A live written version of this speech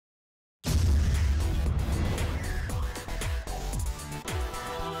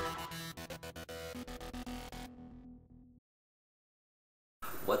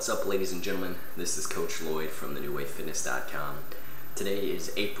What's up, ladies and gentlemen? This is Coach Lloyd from thenewwayfitness.com. Today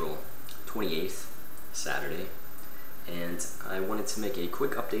is April 28th, Saturday, and I wanted to make a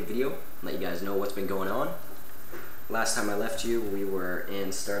quick update video, let you guys know what's been going on. Last time I left you, we were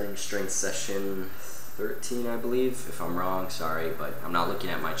in starting strength session 13, I believe. If I'm wrong, sorry, but I'm not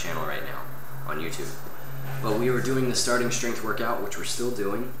looking at my channel right now on YouTube. But we were doing the starting strength workout, which we're still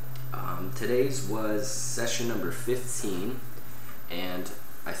doing. Today's was session number 15, and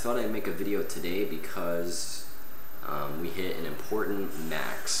I thought I'd make a video today because we hit an important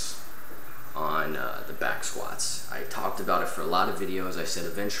max on the back squats. I talked about it for a lot of videos. I said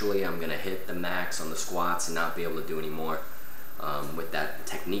eventually I'm gonna hit the max on the squats and not be able to do any more with that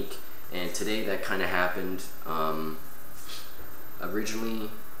technique, and today that kind of happened.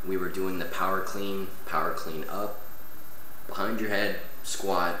 Originally we were doing the power clean up, behind your head,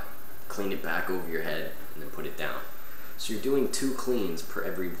 squat, clean it back over your head, and then put it down. So you're doing 2 cleans per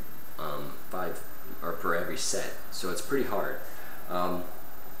every per every set, so it's pretty hard.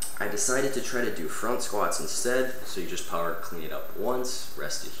 I decided to try to do front squats instead, so you just power clean it up once,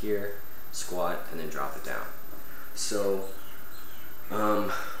 rest it here, squat, and then drop it down. So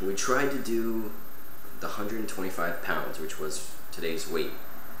we tried to do the 125 pounds, which was today's weight.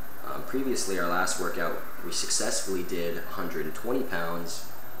 Previously, our last workout, we successfully did 120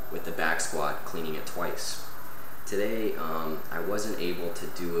 pounds with the back squat, cleaning it twice. Today, I wasn't able to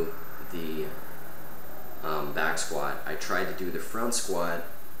do the back squat. I tried to do the front squat.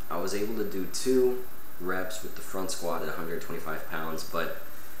 I was able to do 2 reps with the front squat at 125 pounds, but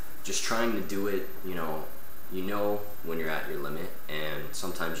just trying to do it, you know when you're at your limit, and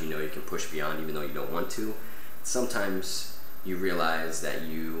sometimes you can push beyond even though you don't want to. Sometimes you realize that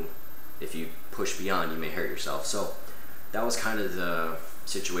if you push beyond, you may hurt yourself. So that was kind of the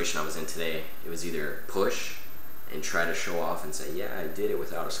situation I was in today. It was either push and try to show off and say, yeah, I did it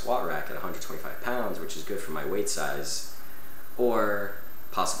without a squat rack at 125 pounds, which is good for my weight size, or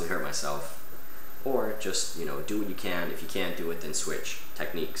possibly hurt myself, or just do what you can. If you can't do it, then switch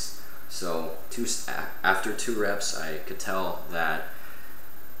techniques. So after 2 reps, I could tell that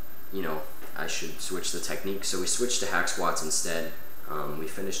I should switch the technique, so we switched to hack squats instead. We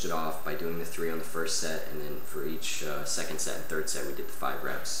finished it off by doing the 3 on the first set, and then for each second set and third set we did the 5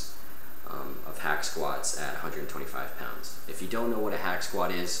 reps of hack squats at 125 pounds. If you don't know what a hack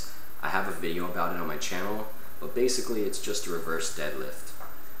squat is, I have a video about it on my channel, but basically it's just a reverse deadlift.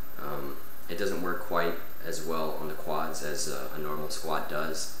 It doesn't work quite as well on the quads as a normal squat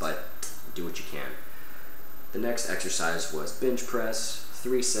does, but do what you can. The next exercise was bench press,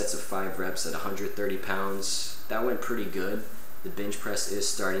 3 sets of 5 reps at 130 pounds. That went pretty good. The bench press is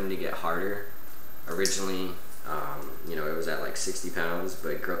starting to get harder. Originally, it was at like 60 pounds,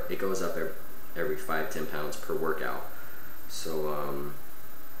 but it goes up every 5-10 pounds per workout. So,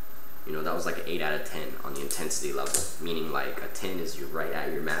 that was like an 8 out of 10 on the intensity level, meaning like a 10 is you're right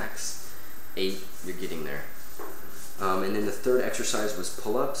at your max, 8, you're getting there. And then the third exercise was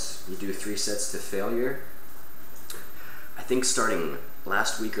pull-ups. You do 3 sets to failure. I think starting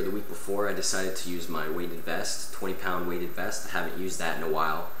last week or the week before, I decided to use my weighted vest, 20-pound weighted vest. I haven't used that in a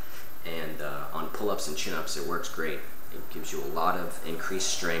while, and on pull-ups and chin-ups it works great. It gives you a lot of increased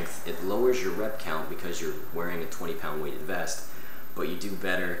strength. It lowers your rep count because you're wearing a 20-pound weighted vest, but you do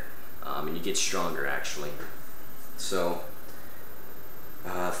better and you get stronger actually. So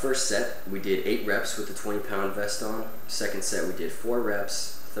first set we did 8 reps with the 20-pound vest on. Second set we did 4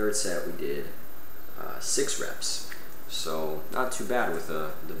 reps. Third set we did 6 reps. So not too bad with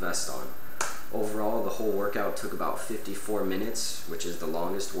the vest on. Overall, the whole workout took about 54 minutes, which is the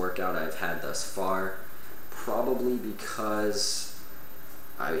longest workout I've had thus far, probably because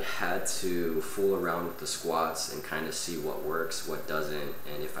I had to fool around with the squats and kind of see what works, what doesn't,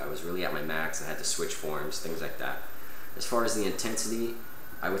 and if I was really at my max, I had to switch forms, things like that. As far as the intensity,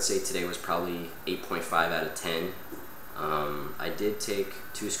 I would say today was probably 8.5 out of 10. I did take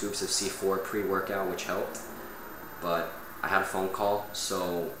 2 scoops of C4 pre-workout, which helped, but I had a phone call,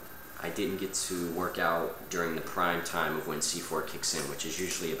 so I didn't get to work out during the prime time of when C4 kicks in, which is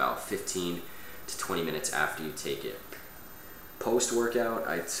usually about 15 to 20 minutes after you take it. Post-workout,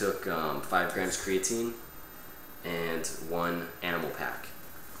 I took 5 grams creatine and 1 animal pack.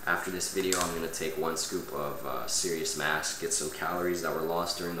 After this video, I'm going to take 1 scoop of Serious Mass, get some calories that were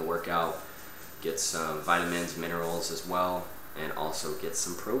lost during the workout, get some vitamins, minerals as well, and also get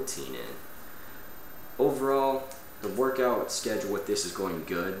some protein in. Overall, the workout schedule with this is going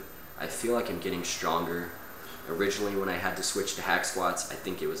good. I feel like I'm getting stronger. Originally, when I had to switch to hack squats, I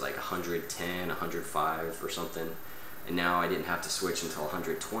think it was like 110, 105 or something, and now I didn't have to switch until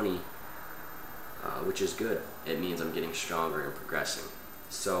 120, which is good. It means I'm getting stronger and progressing.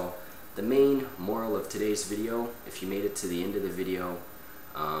 So the main moral of today's video, if you made it to the end of the video,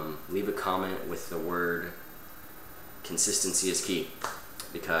 leave a comment with the word consistency is key,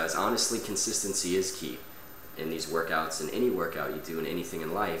 because honestly consistency is key in these workouts. In any workout you do, in anything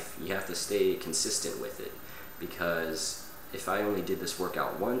in life, you have to stay consistent with it, because if I only did this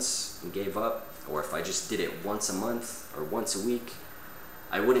workout once and gave up, or if I just did it once a month or once a week,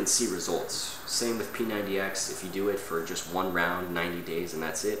 I wouldn't see results. Same with P90X. If you do it for just one round, 90 days, and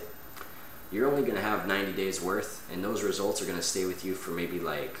that's it, you're only going to have 90 days worth, and those results are going to stay with you for maybe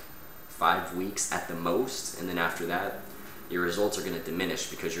like 5 weeks at the most, and then after that your results are going to diminish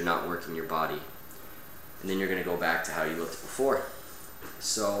because you're not working your body, and then you're going to go back to how you looked before.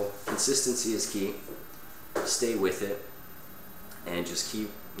 So consistency is key. Stay with it and just keep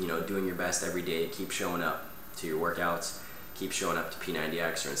doing your best every day. Keep showing up to your workouts, keep showing up to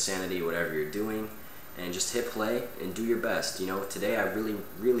P90X or Insanity, whatever you're doing, and just hit play and do your best. Today I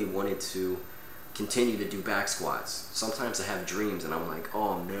really wanted to continue to do back squats. Sometimes I have dreams and I'm like,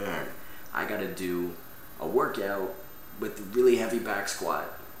 oh man, I gotta do a workout with a really heavy back squat,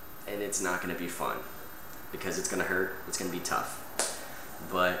 and it's not gonna be fun because it's gonna hurt, it's gonna be tough.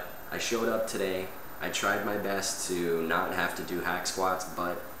 But I showed up today. I tried my best to not have to do hack squats,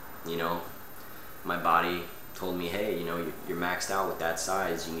 but my body told me, hey, you're maxed out with that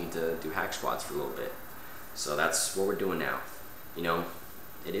size, you need to do hack squats for a little bit. So that's what we're doing now.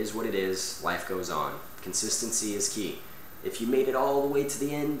 It is what it is, life goes on. Consistency is key. If you made it all the way to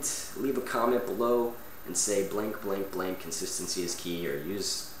the end, leave a comment below and say blank blank blank, consistency is key, or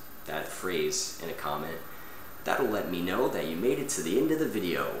use that phrase in a comment. That'll let me know that you made it to the end of the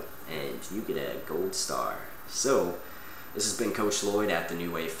video, and you get a gold star. So this has been Coach Lloyd at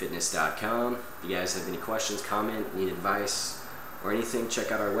thenewwavefitness.com. If you guys have any questions, comment, need advice, or anything,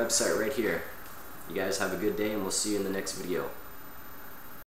 check out our website right here. You guys have a good day, and we'll see you in the next video.